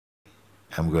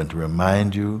I'm going to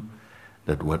remind you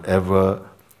that whatever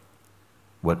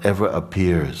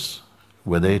appears,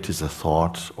 whether it is a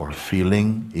thought or a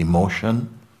feeling,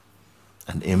 emotion,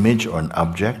 an image or an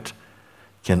object,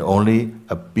 can only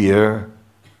appear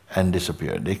and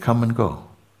disappear. They come and go.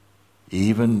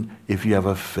 Even if you have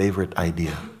a favorite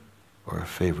idea or a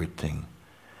favorite thing,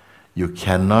 you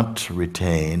cannot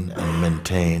retain and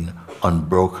maintain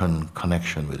unbroken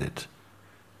connection with it.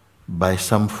 By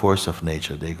some force of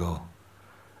nature they go.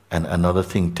 And another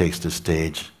thing takes the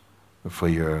stage for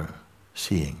your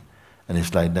seeing. And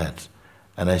it's like that.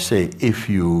 And I say, if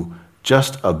you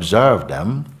just observe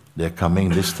them, they're coming,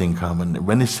 this thing comes, and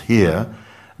when it's here,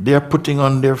 they're putting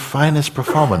on their finest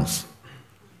performance.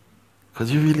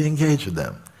 Because you really engage with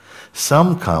them.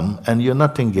 Some come and you're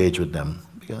not engaged with them.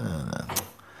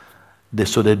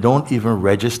 So they don't even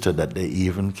register that they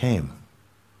even came.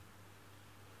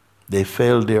 They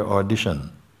failed their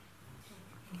audition.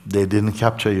 They didn't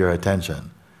capture your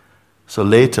attention. So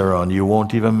later on you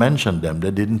won't even mention them.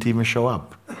 They didn't even show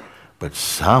up. But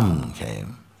some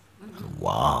came.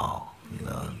 Wow. You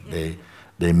know,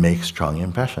 they make strong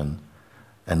impression.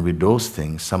 And with those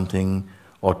things, something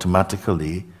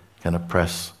automatically kind of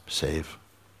press save.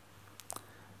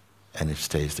 And it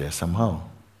stays there somehow.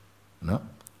 No?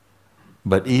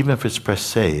 But even if it's press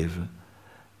save,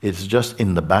 it's just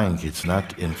in the bank, it's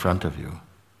not in front of you.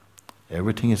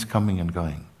 Everything is coming and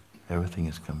going. Everything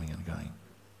is coming and going.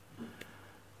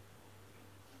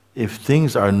 If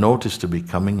things are noticed to be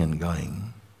coming and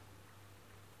going,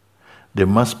 there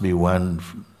must be one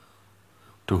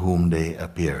to whom they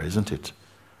appear, isn't it?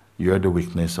 You're the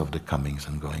witness of the comings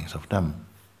and goings of them.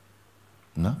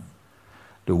 No?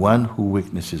 The one who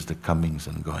witnesses the comings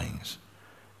and goings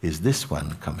is this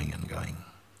one coming and going.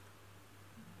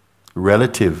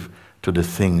 Relative to the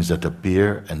things that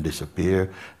appear and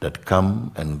disappear, that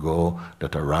come and go,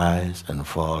 that arise and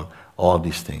fall, all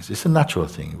these things. It's a natural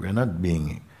thing. We're not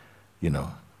being,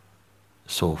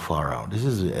 so far out. This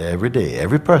is every day.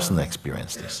 Every person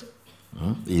experiences this.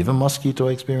 Even mosquito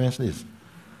experience this.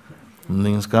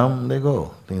 Things come, they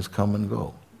go. Things come and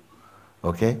go.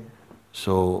 Okay?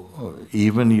 So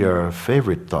even your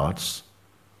favorite thoughts,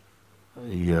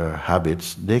 your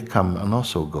habits, they come and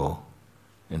also go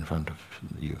in front of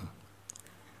you.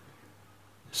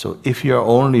 So if you're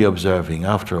only observing,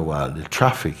 after a while, the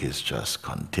traffic is just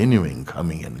continuing,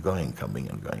 coming and going, coming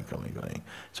and going, coming and going.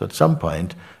 So at some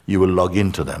point, you will log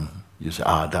into them. You say,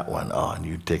 that one, and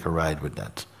you take a ride with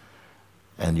that.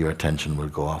 And your attention will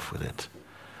go off with it.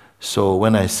 So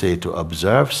when I say to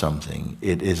observe something,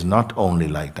 it is not only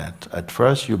like that. At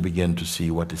first, you begin to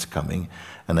see what is coming,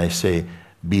 and I say,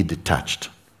 be detached.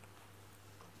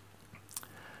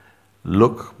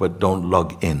 Look, but don't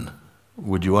log in.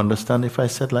 Would you understand if I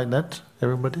said like that,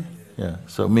 everybody? Yeah.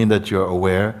 So it means that you're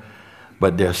aware,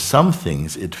 but there are some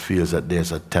things it feels that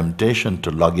there's a temptation to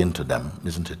log into them,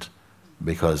 isn't it?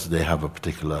 Because they have a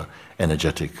particular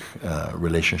energetic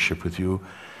relationship with you,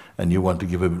 and you want to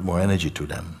give a bit more energy to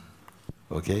them.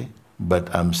 Okay?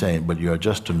 But I'm saying, but you're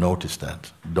just to notice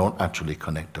that. Don't actually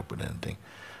connect up with anything.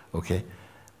 Okay?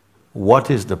 What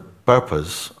is the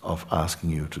purpose of asking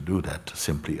you to do that?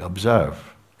 Simply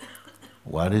observe.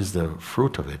 What is the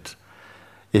fruit of it?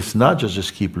 It's not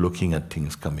just keep looking at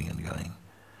things coming and going.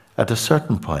 At a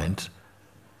certain point,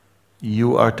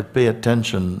 you are to pay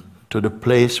attention to the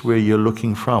place where you're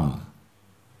looking from.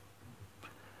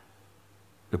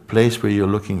 The place where you're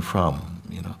looking from,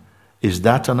 is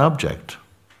that an object?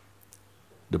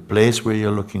 The place where you're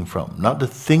looking from, not the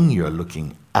thing you're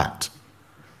looking at.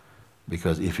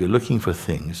 Because if you're looking for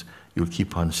things, you'll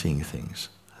keep on seeing things.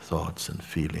 Thoughts and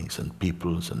feelings and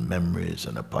peoples and memories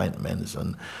and appointments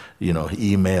and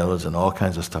emails and all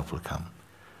kinds of stuff will come.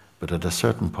 But at a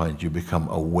certain point you become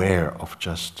aware of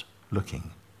just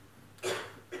looking.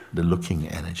 The looking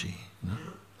energy.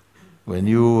 When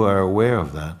you are aware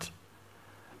of that,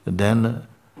 then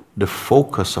the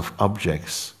focus of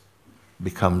objects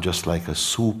become just like a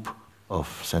soup of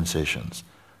sensations.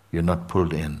 You're not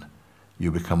pulled in.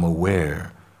 You become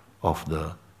aware of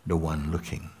the one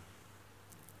looking.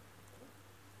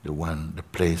 The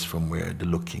place from where the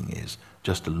looking is,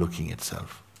 just the looking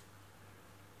itself.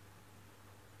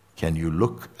 Can you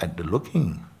look at the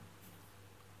looking?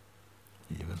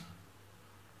 Even.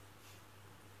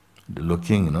 The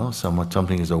looking,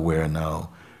 something is aware now.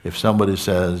 If somebody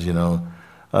says,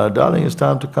 darling, it's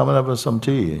time to come and have some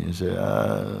tea. You say,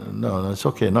 no, it's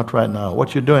okay, not right now.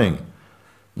 What you doing?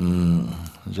 I'm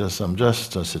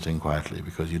just sitting quietly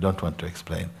because you don't want to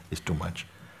explain. It's too much.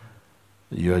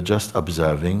 You're just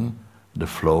observing the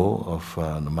flow of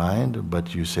the mind,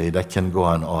 but you say that can go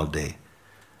on all day.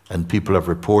 And people have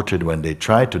reported when they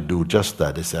try to do just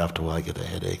that, they say, after a while I get a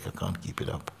headache, I can't keep it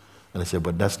up. And I say,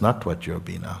 but that's not what you're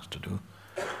being asked to do.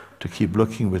 To keep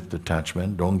looking with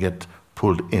detachment, don't get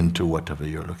pulled into whatever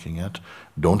you're looking at.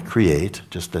 Don't create,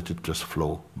 just let it just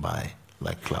flow by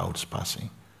like clouds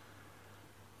passing.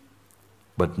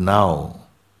 But now,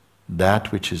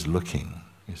 that which is looking,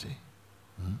 you see,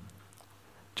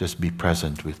 just be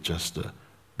present with just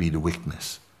be the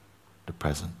witness, the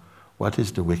present. What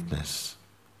is the witness?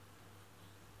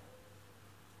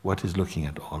 What is looking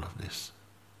at all of this?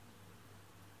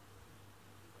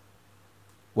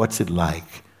 What's it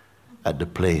like at the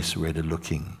place where the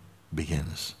looking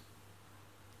begins,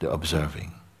 the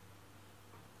observing?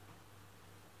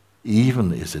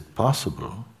 Even is it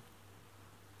possible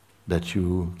that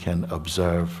you can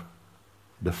observe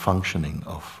the functioning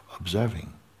of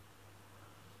observing?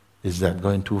 Is that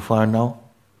going too far now?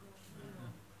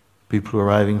 People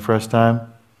arriving first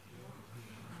time?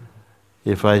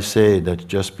 If I say that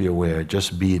just be aware,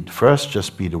 just be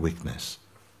the witness.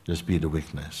 Just be the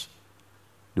witness.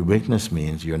 The witness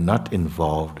means you're not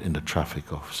involved in the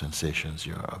traffic of sensations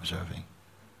you're observing.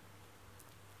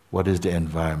 What is the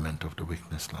environment of the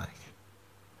witness like?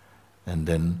 And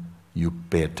then you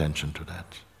pay attention to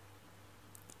that.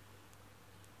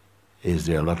 Is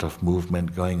there a lot of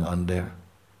movement going on there?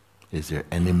 Is there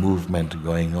any movement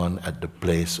going on at the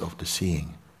place of the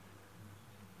seeing?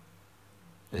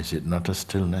 Is it not a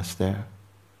stillness there?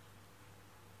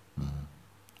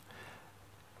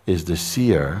 Is the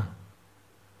seer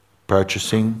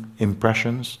purchasing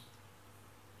impressions?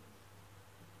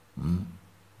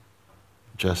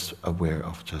 Just aware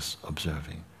of just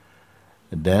observing.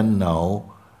 And then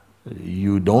now,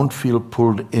 you don't feel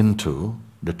pulled into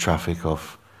the traffic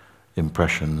of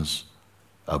impressions,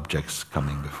 objects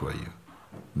coming before you.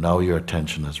 Now your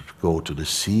attention has to go to the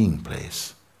seeing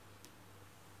place.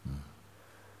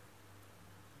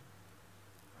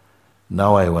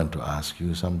 Now I want to ask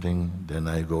you something, then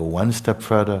I go one step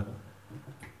further.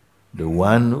 The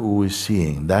one who is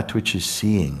seeing, that which is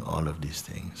seeing all of these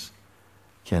things,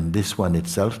 can this one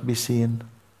itself be seen?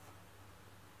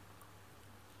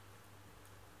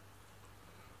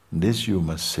 This you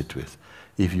must sit with.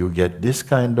 If you get this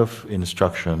kind of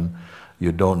instruction,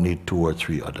 you don't need 2 or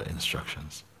 3 other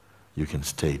instructions. You can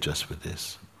stay just with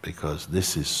this, because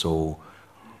this is so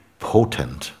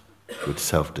potent with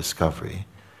self-discovery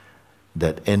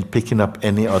that picking up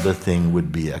any other thing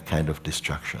would be a kind of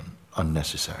distraction,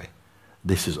 unnecessary.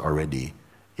 This is already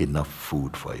enough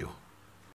food for you.